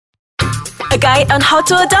a guide on how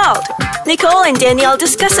to adult. Nicole and Danielle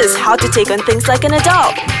discusses how to take on things like an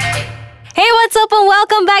adult. Hey, what's up and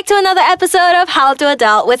welcome back to another episode of How to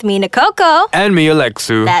Adult with me, Nikoko. And me,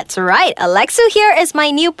 Alexu. That's right. Alexu here is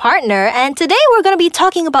my new partner, and today we're going to be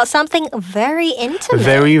talking about something very intimate.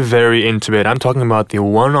 Very, very intimate. I'm talking about the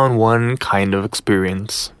one-on-one kind of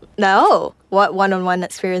experience. No. What one-on-one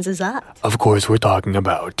experience is that? Of course, we're talking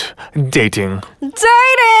about dating. Dating!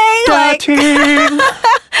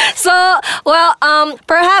 So,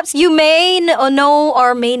 perhaps you may know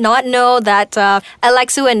or may not know that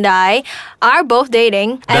Alexu and I are both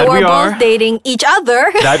dating. And we're both dating each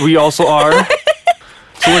other. That we also are.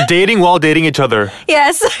 So we're dating while dating each other.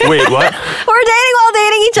 Yes. Wait, what? We're dating while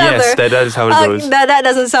dating each other. Yes, that is how it goes. That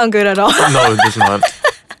doesn't sound good at all. No, it does not.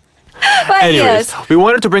 But Anyways, yes. we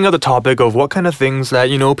wanted to bring up the topic of what kind of things that,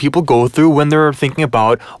 people go through when they're thinking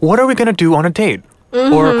about what are we going to do on a date?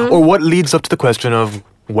 Mm-hmm. Or what leads up to the question of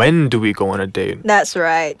when do we go on a date? That's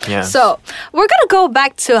right. Yes. So, we're going to go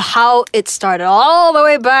back to how it started all the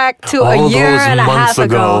way back to a year and a half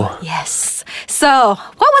ago. Yes. So,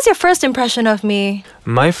 what was your first impression of me?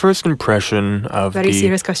 My first impression of Very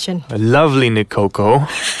serious question. Lovely Nikoko.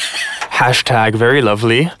 Hashtag very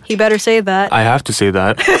lovely. You better say that. I have to say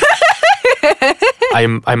that. I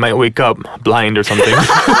might wake up blind or something.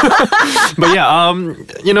 But yeah,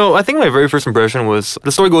 I think my very first impression was,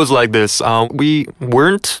 the story goes like this. We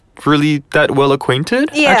weren't really that well acquainted,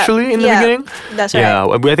 actually, in the beginning. That's right. Yeah,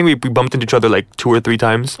 I think we bumped into each other like 2 or 3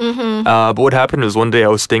 times. But what happened was one day I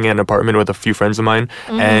was staying in an apartment with a few friends of mine,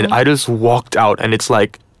 and I just walked out, and it's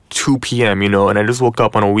like 2 p.m., and I just woke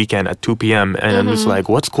up on a weekend at 2 p.m. and I'm just like,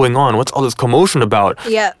 what's going on? What's all this commotion about?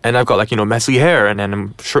 Yeah. And I've got like, messy hair and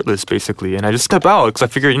I'm shirtless basically. And I just step out because I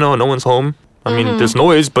figure, no one's home. I mean, there's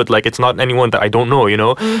noise, but like it's not anyone that I don't know,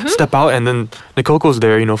 Step out and then Nikoko's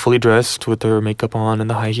there, fully dressed with her makeup on and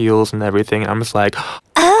the high heels and everything. And I'm just like,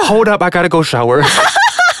 hold up, I gotta go shower.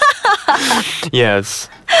 Yes.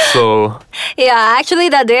 So yeah, actually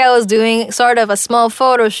that day I was doing sort of a small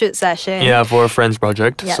photo shoot session. Yeah, for a friend's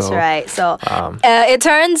project. That's right. So it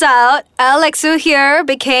turns out Alexu here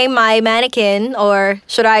became my mannequin, or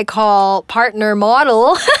should I call partner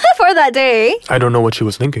model for that day. I don't know what she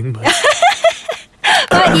was thinking, but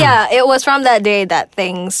but yeah, it was from that day that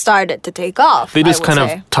things started to take off. They just kind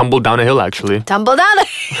of tumbled down a hill actually. Tumbled down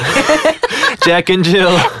Jack and Jill.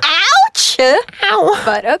 Ouch! Ow.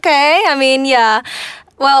 But okay, I mean, yeah.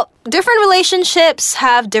 Well, different relationships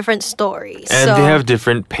have different stories. And they have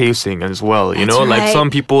different pacing as well, That's Like right.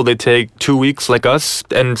 some people, they take 2 weeks like us,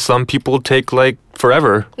 and some people take like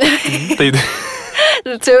forever. They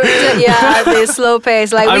they slow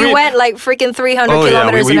pace. Like we went like freaking 300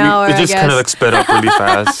 kilometers an hour, it just I guess. kind of like sped up really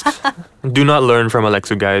fast. Do not learn from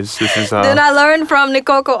Alexu, guys. This is Do not learn from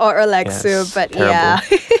Nikoko or Alexu, Yes, but terrible. yeah.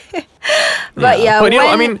 But But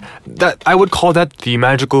that I would call that the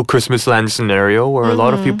magical Christmas land scenario where a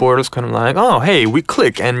lot of people are just kind of like, oh, hey, we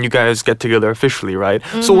click and you guys get together officially, right?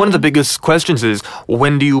 So one of the biggest questions is,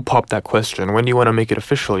 when do you pop that question? When do you want to make it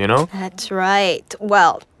official, That's right.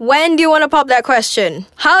 Well, when do you want to pop that question?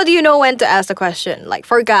 How do you know when to ask the question? Like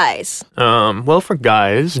for guys. Well, for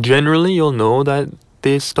guys, generally you'll know that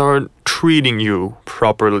they start treating you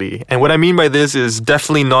properly. And what I mean by this is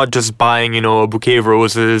definitely not just buying, a bouquet of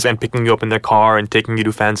roses and picking you up in their car and taking you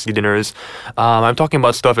to fancy dinners. I'm talking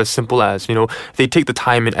about stuff as simple as, they take the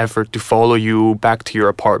time and effort to follow you back to your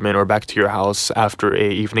apartment or back to your house after a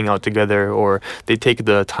evening out together, or they take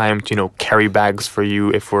the time to, carry bags for you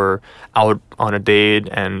if we're out on a date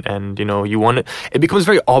and you want it. It becomes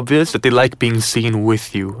very obvious that they like being seen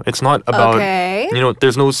with you. It's not about,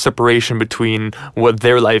 there's no separation between what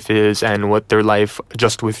their life is and what their life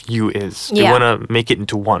just with you is. They want to make it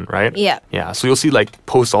into one, right? Yeah. Yeah. So you'll see like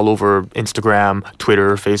posts all over Instagram,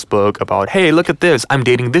 Twitter, Facebook about, hey, look at this, I'm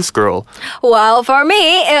dating this girl. Well, for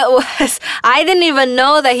me, I didn't even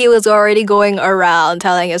know that he was already going around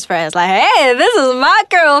telling his friends, like, hey, this is my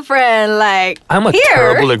girlfriend. Like, I'm a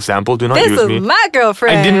terrible example. Do not use me. This is my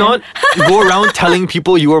girlfriend. I did not go around telling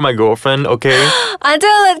people you are my girlfriend, okay? Until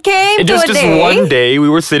it came to a just day. one day we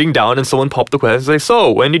were sitting down and someone popped the question, like,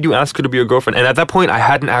 so when did you ask her to be your girlfriend? And at that point I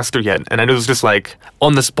hadn't asked her yet, and it was just like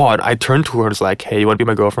on the spot I turned to her and was like, hey, you want to be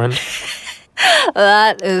my girlfriend?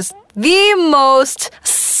 That is the most,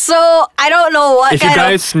 so I don't know what if you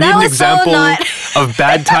guys need an example of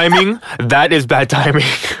bad timing, that is bad timing.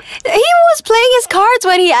 He was playing his cards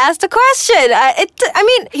when he asked the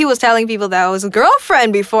question. He was telling people that I was a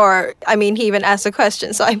girlfriend before, he even asked the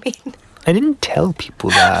question. So, I didn't tell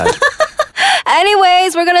people that.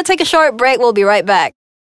 Anyways, we're going to take a short break. We'll be right back.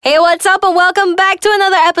 Hey, what's up, and welcome back to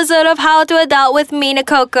another episode of How to Adult with me,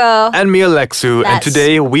 Nakoko. And me, Alexu. And That's-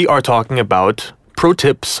 today we are talking about pro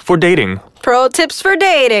tips for dating. Pro tips for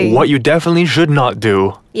dating. What you definitely should not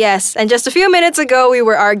do. Yes, and just a few minutes ago, we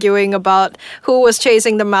were arguing about who was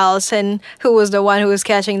chasing the mouse and who was the one who was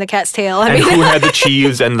catching the cat's tail. I And mean, who had the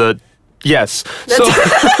cheese and the... Yes. So,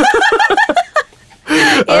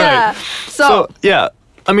 yeah. so, yeah.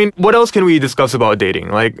 I mean, what else can we discuss about dating?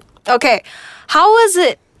 Like, Okay, how was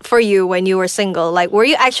it for you when you were single? Like, were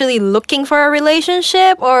you actually looking for a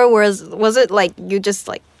relationship, or was it like you just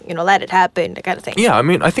like, you know, let it happen, that kind of thing? yeah, I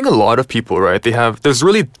mean, I think a lot of people, right, there's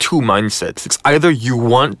really two mindsets. It's either you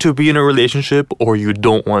want to be in a relationship or you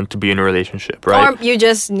don't want to be in a relationship, right? Or you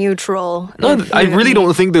just neutral? No, I really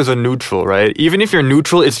don't think there's a neutral, right? Even if you're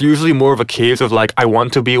neutral, it's usually more of a case of like, I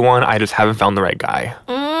want to be one, I just haven't found the right guy.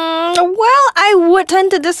 Well, I would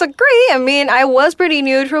tend to disagree. I mean, I was pretty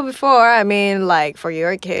neutral before. I mean, like, for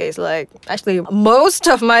your case, like, actually, most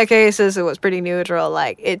of my cases, it was pretty neutral.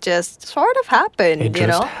 Like, it just sort of happened, It you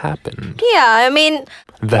just know? happened. Yeah, I mean,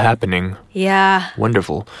 The happening. yeah.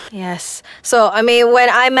 Wonderful. Yes. So, I mean, when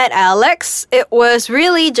I met Alex, it was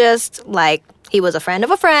really just like he was a friend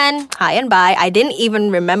of a friend, hi and bye. I didn't even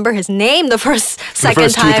remember his name the first, second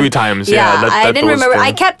first time. 2-3 times, yeah, I didn't was remember. the-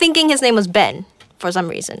 I kept thinking his name was Ben for some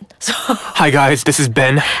reason. So, Hi guys, this is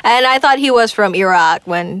Ben. and I thought he was from Iraq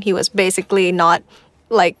when he was basically not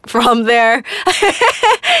like from there.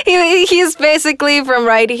 He's basically from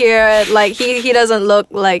right here. Like he doesn't look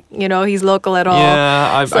like, you know, he's local at all.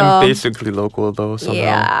 Yeah, I'm So- basically local though, somehow.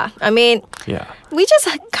 Yeah. I mean, Yeah. we just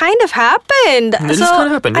kind of happened. It just kinda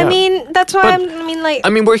happened, I yeah. mean, that's why But- I mean, like, I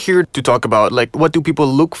mean, we're here to talk about like what do people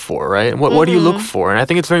look for, right? What do you look for? And I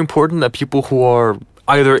think it's very important that people who are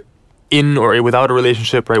either in or without a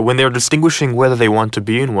relationship, right, when they're distinguishing whether they want to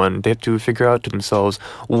be in one, they have to figure out to themselves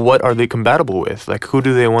what are they compatible with? Like who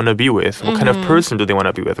do they want to be with? What kind of person do they want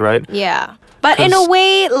to be with, right? yeah. But in a 'Cause-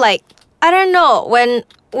 way, like, I don't know.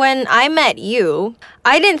 When I met you,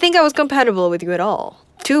 I didn't think I was compatible with you at all.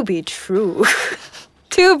 To be true.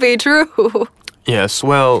 To be true. Yes,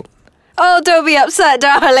 well, Oh, don't be upset,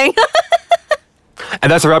 darling.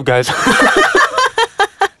 and that's a wrap, guys.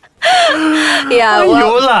 Yeah, well,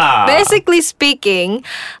 Yola. basically speaking,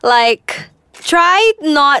 like, try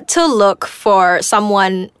not to look for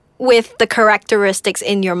someone with the characteristics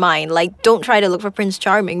in your mind. Like, don't try to look for Prince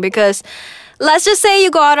Charming, because let's just say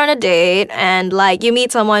you go out on a date and like you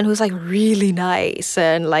meet someone who's like really nice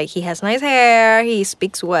and like he has nice hair, he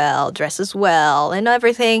speaks well, dresses well and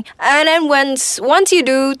everything. And then once you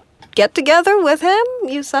do get together with him,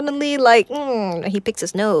 you suddenly like, he picks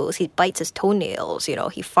his nose, he bites his toenails, you know,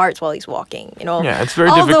 he farts while he's walking, you know. Yeah, it's very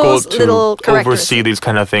all difficult those little to characteristics. oversee these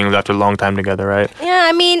kind of things after a long time together, right? Yeah,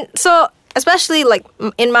 I mean, so especially like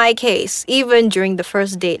in my case, even during the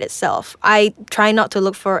first date itself, I try not to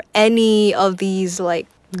look for any of these like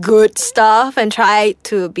good stuff and try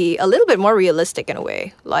to be a little bit more realistic in a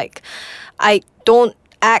way. Like, I don't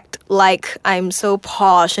act like I'm so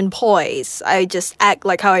posh and poised. I just act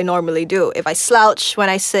like how I normally do. If I slouch when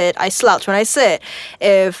I sit, I slouch when I sit.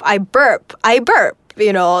 If I burp, I burp.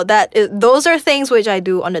 You know, those are things which I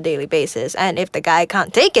do on a daily basis. And if the guy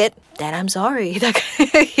can't take it, then I'm sorry.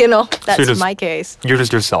 You know, that's just- my case. You're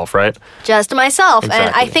just yourself, right? Just myself. And I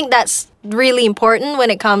Exactly. think that's really important when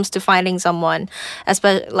it comes to finding someone,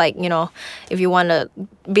 especially like, you know, if you want to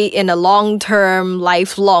be in a long-term,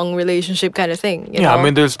 lifelong relationship kind of thing. You Yeah, know? I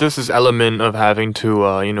mean, there's this element of having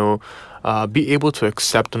to, be able to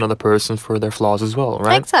accept another person for their flaws as well,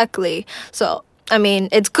 right? Exactly. So, I mean,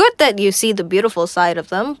 it's good that you see the beautiful side of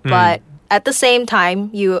them, Hmm. but at the same time,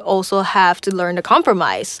 you also have to learn to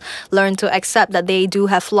compromise, learn to accept that they do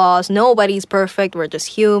have flaws. Nobody's perfect. We're just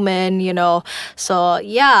human, you know. So,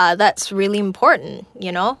 yeah, that's really important,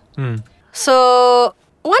 you know. So,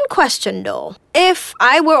 one question though. If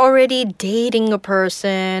I were already dating a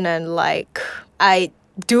person and like I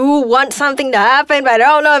do want something to happen, but I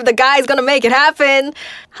don't know if the guy's gonna make it happen,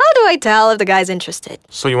 how do I tell if the guy's interested?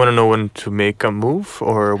 So you want to know when to make a move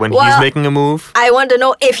or when he's Well- making a move? I want to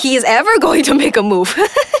know if he's ever going to make a move.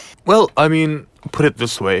 Well, I mean, put it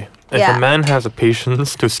this way. If Yeah. a man has the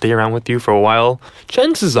patience to stay around with you for a while,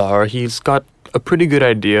 chances are he's got a pretty good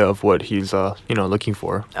idea of what he's, looking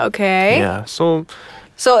for. Okay. Yeah, so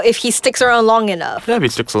So if he sticks around long enough. yeah, if he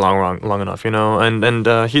sticks along long enough, and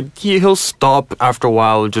he'll stop after a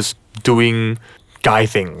while just doing guy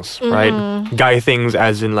things, right? Guy things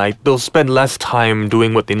as in like they'll spend less time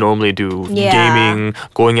doing what they normally do, Yeah. gaming,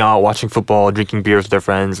 going out, watching football, drinking beers with their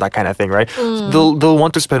friends, that kind of thing, right? They'll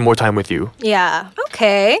want to spend more time with you. Yeah.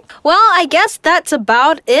 Okay. Well, I guess that's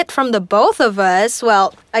about it from the both of us.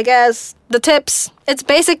 Well, I guess the tips, it's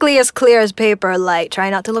basically as clear as paper. Like, try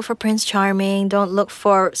not to look for Prince Charming. Don't look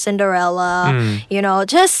for Cinderella. You know,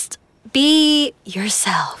 just be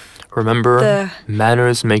yourself. Remember,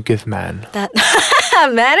 manners maketh man. That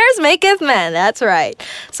manners maketh man. That's right.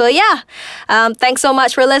 So yeah, thanks so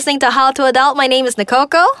much for listening to How to Adult. My name is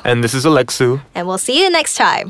Nikoko, And this is Alexu. and we'll see you next time.